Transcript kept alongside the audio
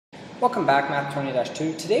Welcome back, Math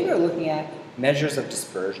 20-2. Today we're looking at measures of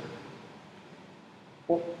dispersion.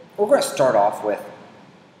 Well, we're going to start off with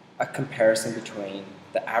a comparison between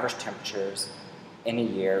the average temperatures in a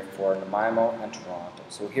year for Nanaimo and Toronto.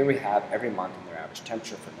 So here we have every month in their average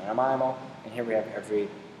temperature for Nanaimo, and here we have every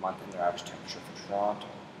month in their average temperature for Toronto.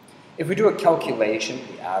 If we do a calculation,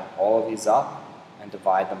 we add all of these up and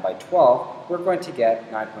divide them by 12, we're going to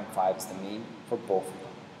get 9.5 as the mean for both of them.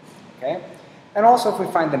 Okay? And also if we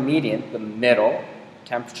find the median, the middle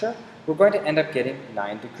temperature, we're going to end up getting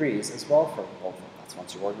 9 degrees as well for both of them. That's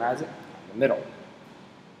once you organize it in the middle.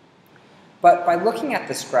 But by looking at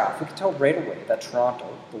this graph, we can tell right away that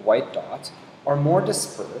Toronto, the white dots, are more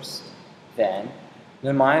dispersed than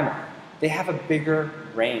Nanaimo. They have a bigger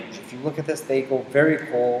range. If you look at this, they go very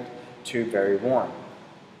cold to very warm.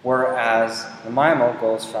 Whereas Nanaimo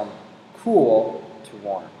goes from cool to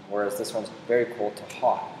warm, whereas this one's very cold to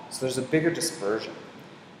hot. So there's a bigger dispersion.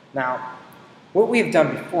 Now, what we've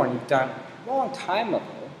done before, and you've done a long time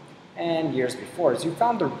ago and years before, is you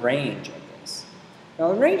found the range of this. Now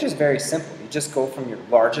the range is very simple. You just go from your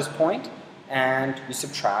largest point and you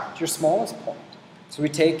subtract your smallest point. So we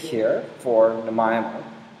take here for Nanaimo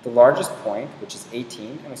the largest point, which is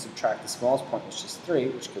 18, and we subtract the smallest point, which is 3,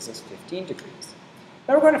 which gives us 15 degrees.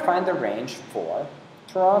 Now we're going to find the range for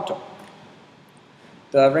Toronto.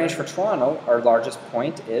 The range for Toronto, our largest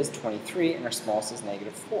point is 23 and our smallest is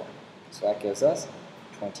 -4. So that gives us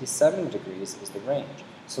 27 degrees is the range.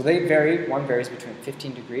 So they vary, one varies between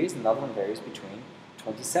 15 degrees and the other one varies between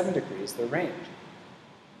 27 degrees, the range.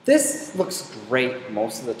 This looks great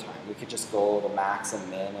most of the time. We could just go to max and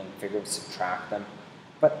min and figure to subtract them.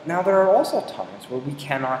 But now there are also times where we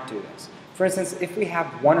cannot do this. For instance, if we have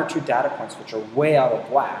 1 or 2 data points which are way out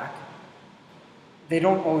of whack, they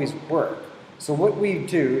don't always work. So what we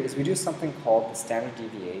do is we do something called the standard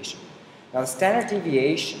deviation. Now the standard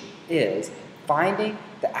deviation is finding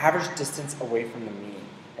the average distance away from the mean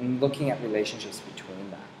and looking at relationships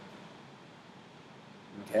between that.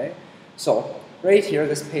 Okay? So right here,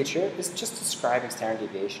 this page here is just describing standard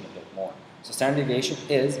deviation a bit more. So standard deviation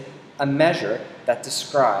is a measure that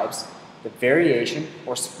describes the variation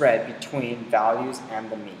or spread between values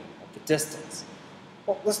and the mean of the distance.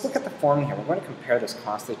 Well, let's look at the formula here. We're going to compare this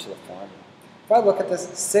constantly to the formula. If I look at this,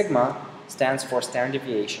 sigma stands for standard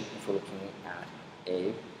deviation if we're looking at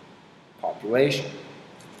a population.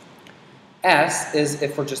 S is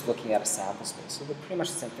if we're just looking at a sample space. So they're pretty much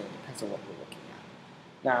the same thing. It depends on what we're looking at.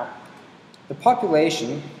 Now, the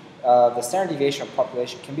population, the standard deviation of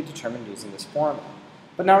population can be determined using this formula.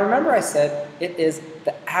 But now remember I said it is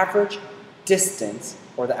the average distance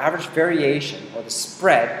or the average variation or the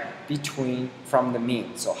spread from the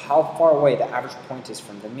mean. So how far away the average point is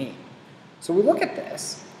from the mean. So we look at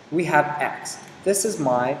this, we have x. This is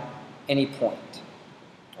my any point,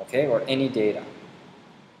 okay, or any data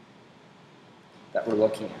that we're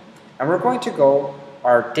looking at. And we're going to go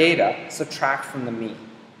our data subtract from the mean,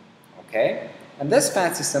 okay? And this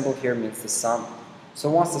fancy symbol here means the sum. So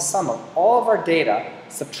it wants the sum of all of our data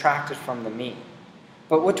subtracted from the mean.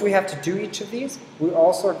 But what do we have to do each of these? We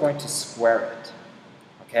also are going to square it,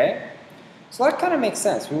 okay? So that kind of makes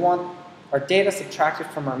sense. We want our data subtracted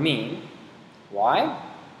from our mean. Why?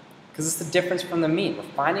 Because it's the difference from the mean.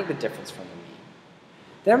 We're finding the difference from the mean.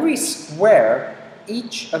 Then we square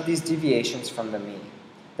each of these deviations from the mean.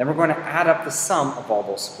 Then we're going to add up the sum of all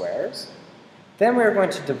those squares. Then we're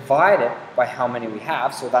going to divide it by how many we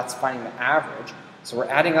have, so that's finding the average. So we're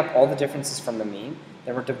adding up all the differences from the mean.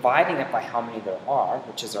 Then we're dividing it by how many there are,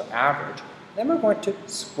 which is our average. Then we're going to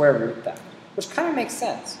square root that, which kind of makes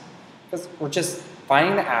sense. Because we're just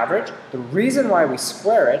finding the average. The reason why we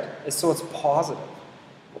square it is so it's positive.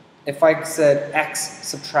 If I said x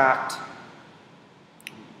subtract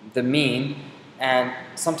the mean, and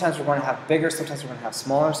sometimes we're going to have bigger, sometimes we're going to have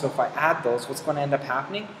smaller, so if I add those, what's going to end up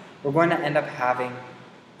happening? We're going to end up having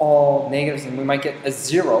all negatives, and we might get a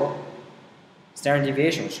 0 standard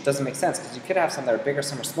deviation, which doesn't make sense, because you could have some that are bigger,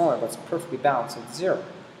 some are smaller, but it's perfectly balanced with 0,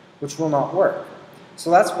 which will not work. So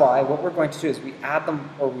that's why what we're going to do is we add them,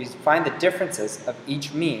 or we find the differences of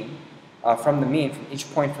each mean, from the mean, from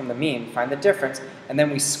each point from the mean, find the difference, and then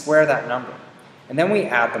we square that number. And then we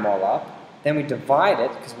add them all up, then we divide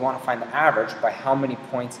it, because we want to find the average by how many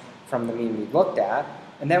points from the mean we looked at,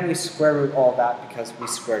 and then we square root all that because we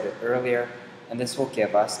squared it earlier, and this will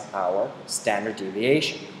give us our standard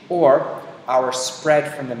deviation, or our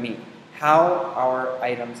spread from the mean, how our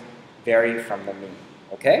items vary from the mean,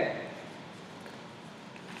 okay?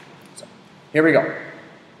 Here we go.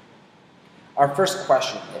 Our first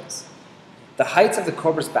question is, the heights of the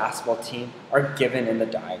Cobras basketball team are given in the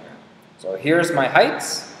diagram. So here's my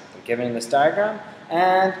heights, they're given in this diagram,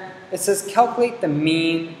 and it says calculate the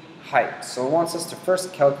mean height. So it wants us to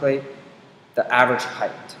first calculate the average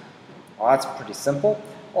height. Well, that's pretty simple.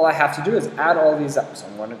 All I have to do is add all these up. So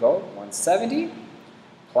I'm going to go 170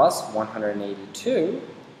 plus 182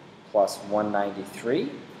 plus 193.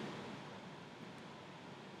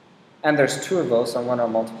 And there's 2 of those, so I'm going to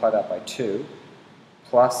multiply that by 2,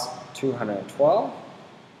 plus 212.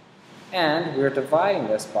 And we're dividing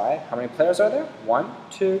this by, how many players are there? 1,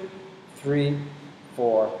 2, 3,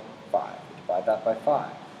 4, 5. We divide that by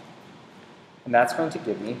 5. And that's going to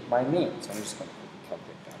give me my mean. So I'm just going to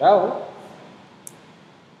calculate that out.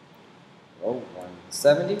 So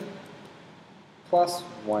 170 plus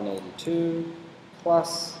 182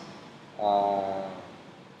 plus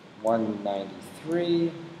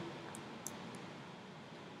 193.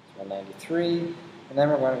 193, and then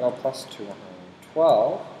we're going to go plus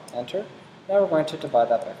 212, enter. Now we're going to divide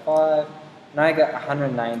that by 5, and I get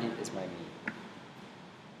 190 is my mean.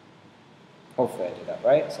 Hopefully I did that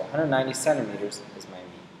right. So 190 centimeters is my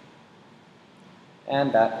mean.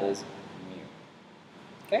 And that is mu.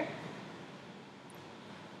 Okay?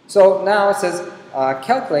 So now it says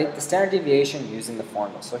calculate the standard deviation using the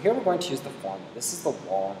formula. So here we're going to use the formula. This is the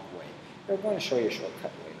long way. We're going to show you a shortcut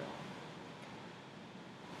later.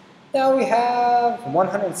 Now we have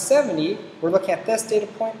 170, we're looking at this data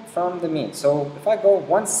point from the mean. So if I go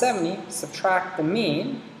 170, subtract the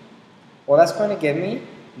mean, well that's going to give me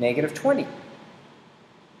negative 20.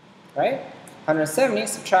 Right? 170,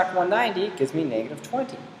 subtract 190 gives me negative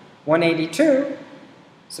 20. 182,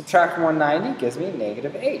 subtract 190 gives me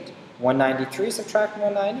negative 8. 193, subtract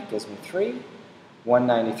 190 gives me 3.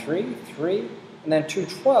 193, 3. And then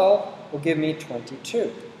 212 will give me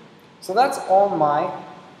 22. So that's all my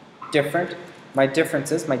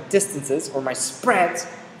differences, my distances, or my spreads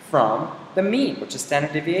from the mean, which is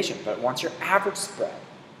standard deviation, but it wants your average spread.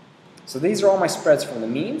 So these are all my spreads from the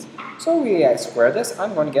means. So we square this,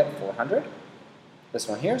 I'm going to get 400. This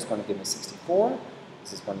one here is going to give me 64.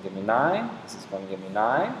 This is going to give me 9. This is going to give me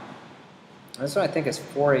 9. And this one I think is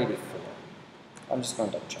 484. I'm just going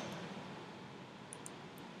to double check.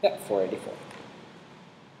 Yeah, 484.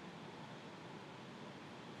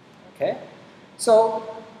 Okay, so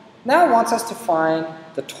now it wants us to find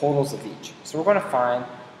the totals of each. So we're going to find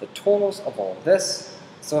the totals of all of this.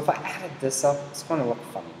 So if I added this up, it's going to look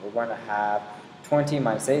funny. We're going to have 20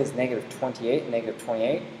 minus 8 is negative 28, negative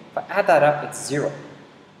 28. If I add that up, it's 0,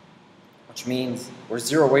 which means we're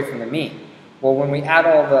 0 away from the mean. Well, when we add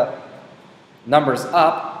all the numbers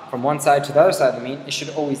up from one side to the other side of the mean, it should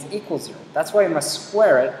always equal 0. That's why you must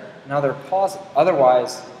square it, and now they're positive.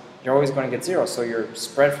 Otherwise, you're always going to get 0, so your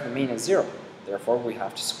spread from the mean is 0. Therefore, we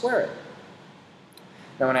have to square it.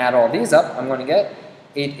 Now, when I add all these up, I'm going to get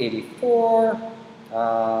 884,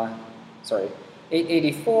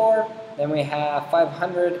 884, then we have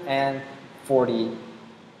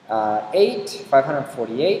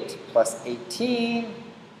 548 plus 18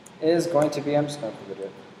 is going to be, I'm just going to put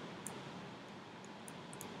it,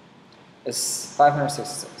 is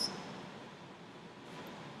 566,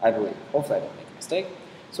 I believe. Hopefully I didn't make a mistake.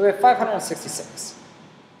 So we have 566.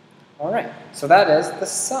 All right, so that is the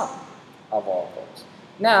sum of all of those.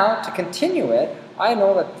 Now, to continue it, I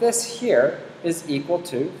know that this here is equal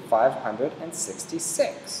to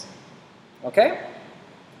 566. Okay?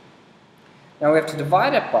 Now we have to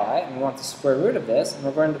divide it by, and we want the square root of this, and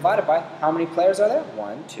we're going to divide it by how many players are there?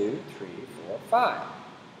 1, 2, 3, 4, 5.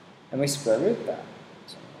 And we square root that.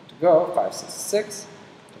 So we have to go 566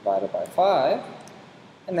 divided by 5,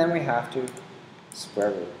 and then we have to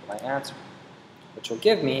square root my answer, which will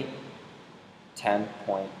give me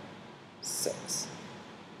 10.6.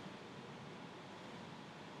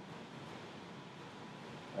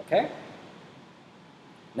 Okay?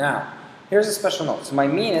 Now, here's a special note. So my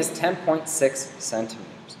mean is 10.6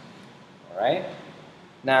 centimeters. All right?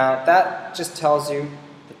 Now, that just tells you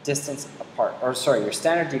the distance apart, or sorry, your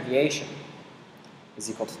standard deviation is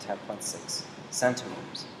equal to 10.6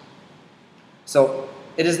 centimeters. So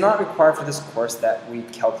it is not required for this course that we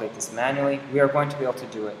calculate this manually. We are going to be able to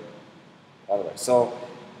do it by the way. So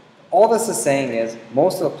all this is saying is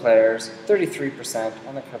most of the players, 33%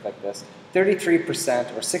 on the curve like this,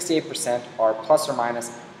 33% or 68% are plus or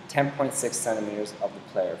minus 10.6 centimeters of the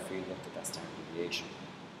player if you looked at that standard deviation.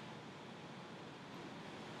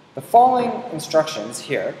 The following instructions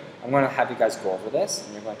here, I'm going to have you guys go over this,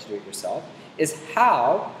 and you're going to do it yourself, is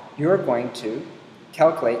how you're going to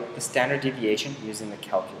calculate the standard deviation using the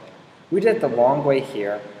calculator. We did it the long way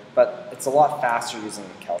here, but it's a lot faster using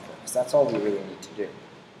the calculator, because that's all we really need to do.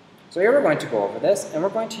 So here we're going to go over this, and we're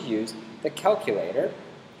going to use the calculator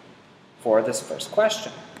for this first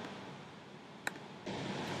question.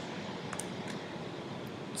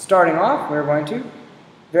 starting off, we're going to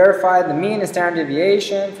verify the mean and standard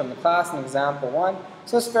deviation from the class in example 1.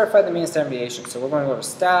 So let's verify the mean and standard deviation. So we're going to go to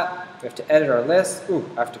stat. We have to edit our list. Ooh,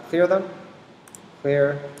 I have to clear them.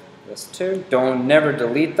 Clear list 2. Don't never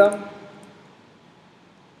delete them.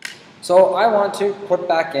 So I want to put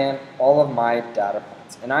back in all of my data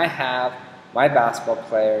points. And I have my basketball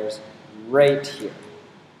players right here.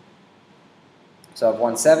 So I have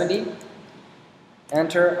 170.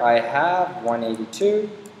 Enter. I have 182.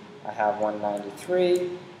 I have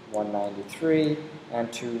 193, 193,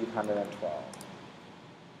 and 212.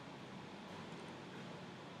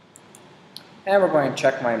 And we're going to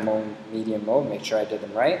check my median mode, make sure I did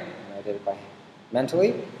them right. And I did it by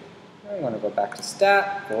mentally. I'm going to go back to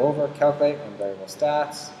stat, go over, calculate, and variable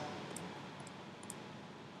stats.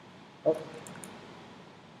 Oh.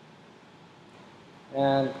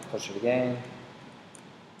 And push it again.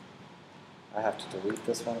 I have to delete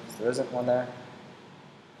this one because there isn't one there.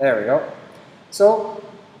 There we go. So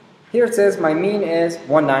here it says my mean is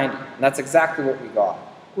 190, and that's exactly what we got.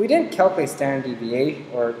 We didn't calculate standard deviation,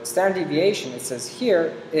 or standard deviation, it says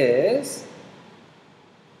here is,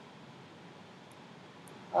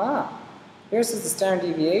 here says the standard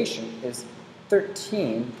deviation is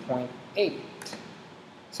 13.8.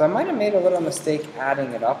 So I might have made a little mistake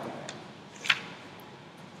adding it up again.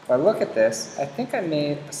 If I look at this, I think I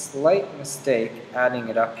made a slight mistake adding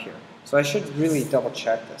it up here. So I should really double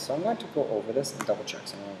check this. So I'm going to go over this and double check.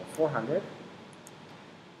 So I'm going to go 400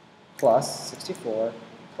 plus 64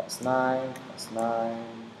 plus 9 plus 9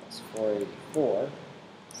 plus 484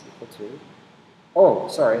 is equal to, oh,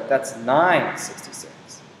 sorry, that's 966.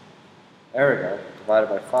 There we go, divided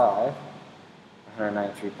by 5,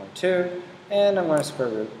 193.2, and I'm going to square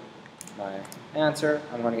root my answer.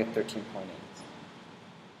 I'm going to get 13.8,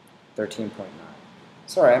 13.9.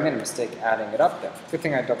 Sorry, I made a mistake adding it up there. Good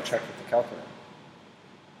thing I double checked with the calculator.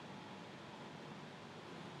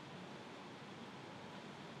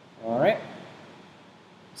 Alright.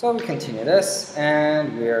 So we continue this,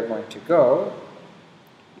 and we are going to go.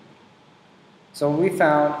 So we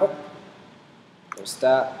found, oh, there's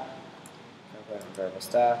stat, variable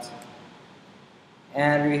stats.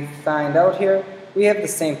 And we find out here, we have the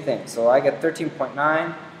same thing. So I get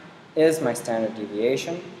 13.9 is my standard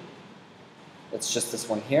deviation. It's just this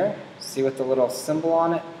one here. See with the little symbol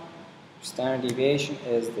on it? Standard deviation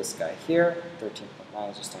is this guy here. 13.9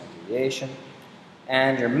 is your standard deviation.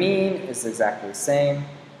 And your mean is exactly the same,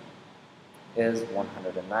 is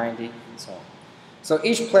 190, and so on. So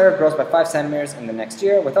each player grows by 5 centimeters in the next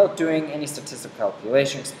year without doing any statistical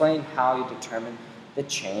calculation. Explain how you determine the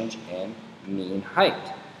change in mean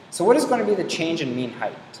height. So what is going to be the change in mean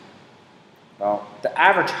height? Well, the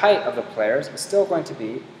average height of the players is still going to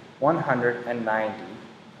be 190,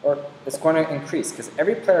 or it's going to increase because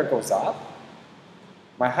every player goes up.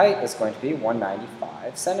 My height is going to be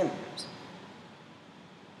 195 centimeters.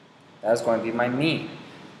 That is going to be my mean.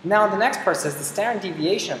 Now the next part says the standard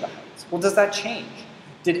deviation of the heights. Well, does that change?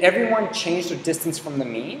 Did everyone change their distance from the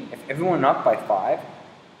mean? If everyone went up by 5,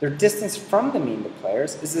 their distance from the mean, the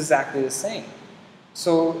players, is exactly the same.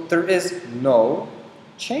 So there is no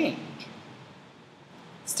change.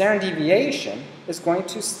 Standard deviation is going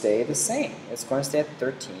to stay the same. It's going to stay at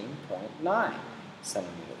 13.9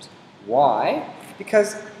 centimeters. Why?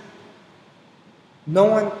 Because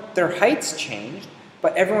their heights changed,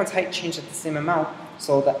 but everyone's height changed at the same amount.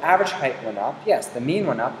 So the average height went up. Yes, the mean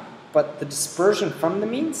went up, but the dispersion from the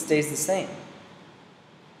mean stays the same.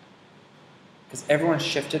 Because everyone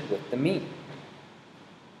shifted with the mean.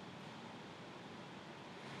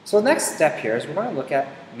 So the next step here is we're going to look at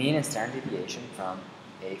mean and standard deviation from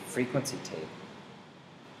a frequency table.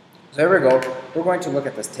 So here we go. We're going to look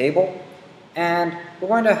at this table, and we're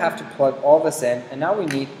going to have to plug all this in, and now we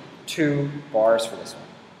need 2 bars for this one.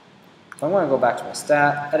 So I'm going to go back to my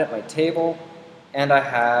stat, edit my table, and I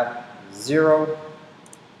have 0,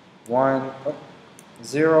 1,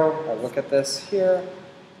 0. I'll look at this here.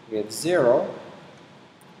 We have 0,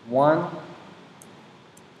 1,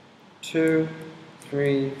 2,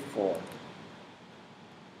 3, 4.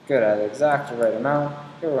 Good, I have the exact right amount.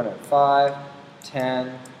 Here we're going to have 5,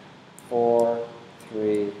 10, 4,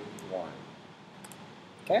 3, 1.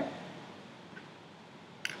 Okay?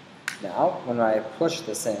 Now, when I push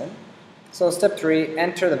this in, so step 3,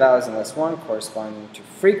 enter the values in list 1 corresponding to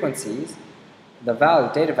frequencies, the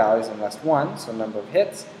data values in list 1, so number of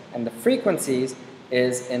hits, and the frequencies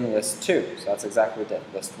is in list 2. So that's exactly what we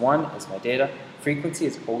did. List 1 is my data. Frequency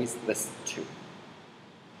is always list 2.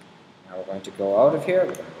 Now we're going to go out of here,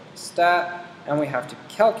 we're going to go to stat, and we have to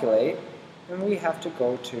calculate, and we have to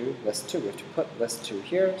go to list 2. We have to put list 2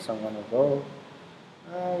 here, so I'm going to go,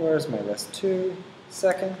 where's my list 2?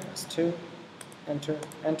 second, that's 2, enter,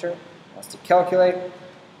 enter, wants to calculate.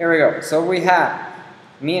 Here we go. So we have,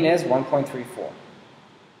 mean is 1.34.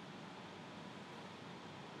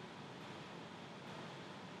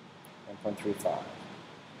 1.35.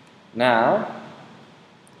 Now,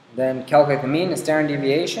 then calculate the mean and standard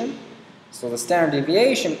deviation. So the standard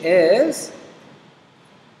deviation is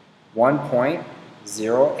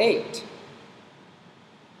 1.08.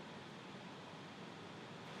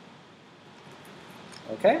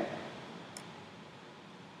 Okay?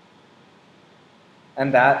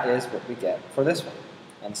 And that is what we get for this one.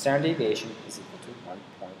 And standard deviation is equal to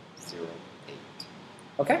 1.08.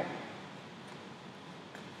 Okay?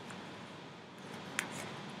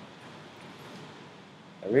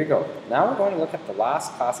 There we go. Now we're going to look at the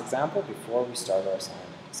last class example before we start our assignment.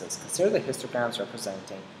 It says, consider the histograms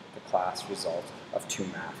representing the class result of 2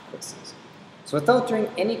 math quizzes. So without doing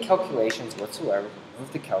any calculations whatsoever,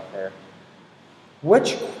 remove the calculator.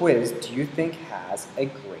 Which quiz do you think has a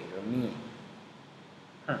greater mean?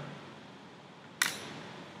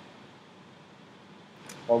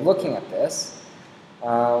 Well, looking at this,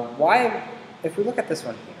 if we look at this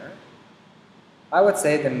one here, I would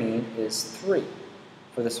say the mean is 3.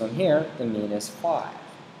 For this one here, the mean is 5.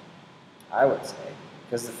 I would say,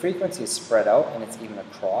 because the frequency is spread out and it's even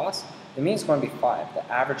across, the mean is going to be 5. The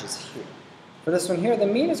average is here. For this one here, the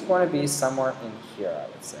mean is going to be somewhere in here, I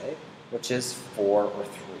would say, which is 4 or 3.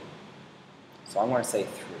 So I'm going to say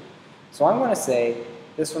 3. So I'm going to say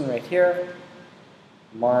this one right here,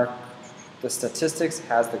 mark the statistics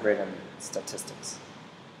has the greater mean. Statistics.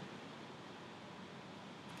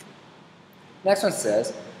 Next one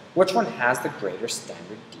says, which one has the greater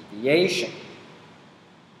standard deviation?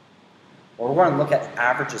 Well, we're going to look at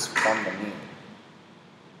averages from the mean.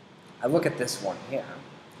 I look at this one here,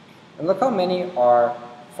 and look how many are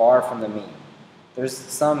far from the mean. There's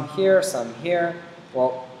some here, some here.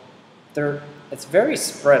 Well, it's very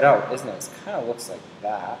spread out, isn't it? It kind of looks like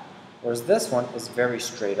that. Whereas this one is very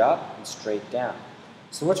straight up and straight down.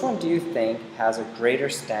 So which one do you think has a greater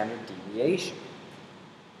standard deviation?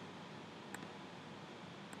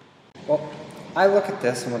 Well, I look at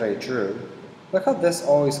this and what I drew. Look how this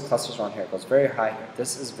always clusters around here. It goes very high here.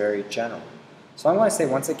 This is very general. So I'm going to say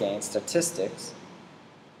once again, statistics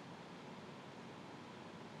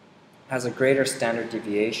has a greater standard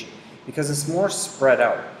deviation because it's more spread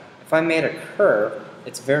out. If I made a curve,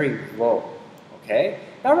 it's very low. Okay?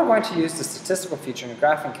 Now we're going to use the statistical feature in the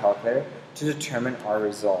graphing calculator to determine our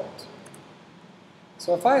result.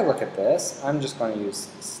 So if I look at this, I'm just going to use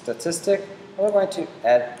statistic, and we're going to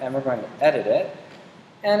edit it,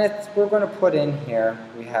 and we're going to put in here,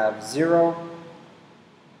 we have 0.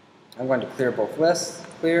 I'm going to clear both lists,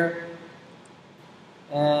 clear,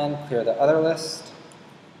 and clear the other list.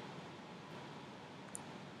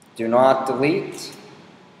 Do not delete.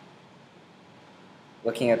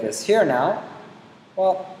 Looking at this here now,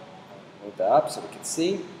 well, move that up so we can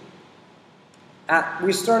see.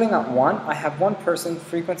 We're starting at 1. I have one person,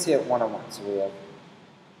 frequency at 101. So we have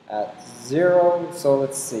at 0, so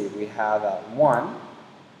let's see, we have at 1,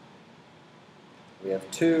 we have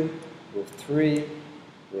 2, we have 3,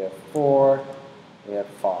 we have 4, we have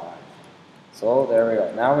 5. So there we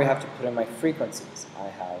go. Now we have to put in my frequencies. I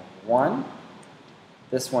have 1.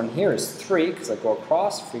 This one here is 3 because I go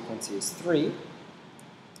across, frequency is 3.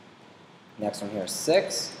 Next one here is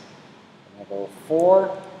 6, and I go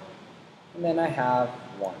 4, and then I have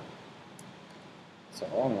 1. So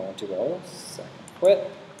I'm going to go second quit,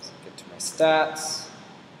 so get to my stats,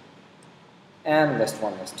 and list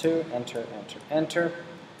 1, list 2, enter, enter, enter.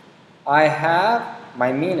 I have,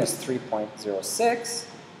 my mean is 3.06.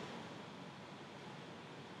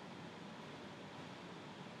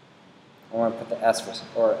 I want to put the S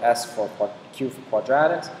for Q for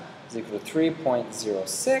quadratics is equal to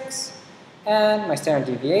 3.06. And my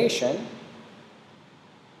standard deviation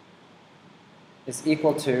is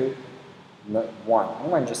equal to 1. I'm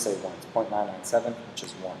going to just say 1. It's 0.997, which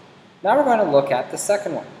is 1. Now we're going to look at the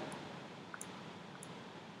second one.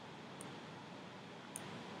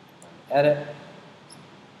 Edit.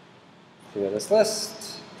 Clear this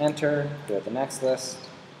list. Enter. Clear the next list.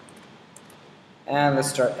 And let's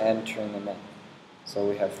start entering them in. So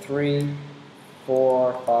we have 3,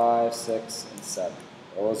 4, 5, 6, and 7.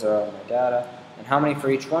 Those are my data. And how many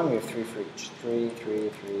for each one? We have 3 for each. 3, 3, 3,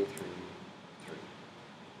 3, 3.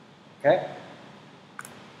 Okay?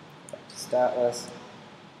 Back to stat list.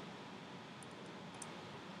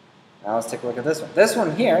 Now let's take a look at this one. This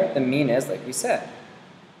one here, the mean is, like we said,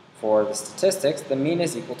 for the statistics, the mean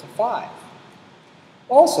is equal to 5.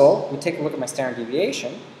 Also, we take a look at my standard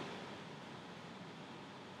deviation.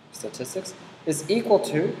 Statistics is equal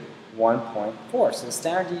to 1.4. So the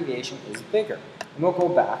standard deviation is bigger. And we'll go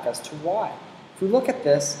back as to why. If we look at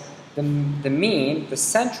this, the mean, the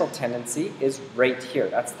central tendency is right here.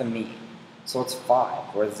 That's the mean. So it's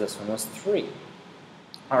 5, whereas this one was 3.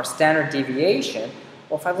 Our standard deviation,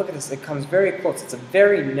 well, if I look at this, it comes very close. It's a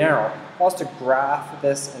very narrow. If I was to graph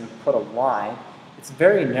this and put a line, it's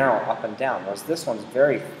very narrow up and down, whereas this one's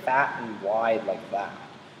very fat and wide like that.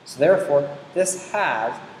 So therefore, this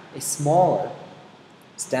has a smaller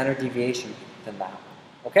standard deviation than that one.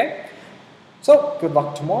 Okay? So, good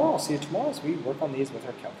luck tomorrow. I'll see you tomorrow as we work on these with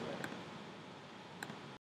our calculator.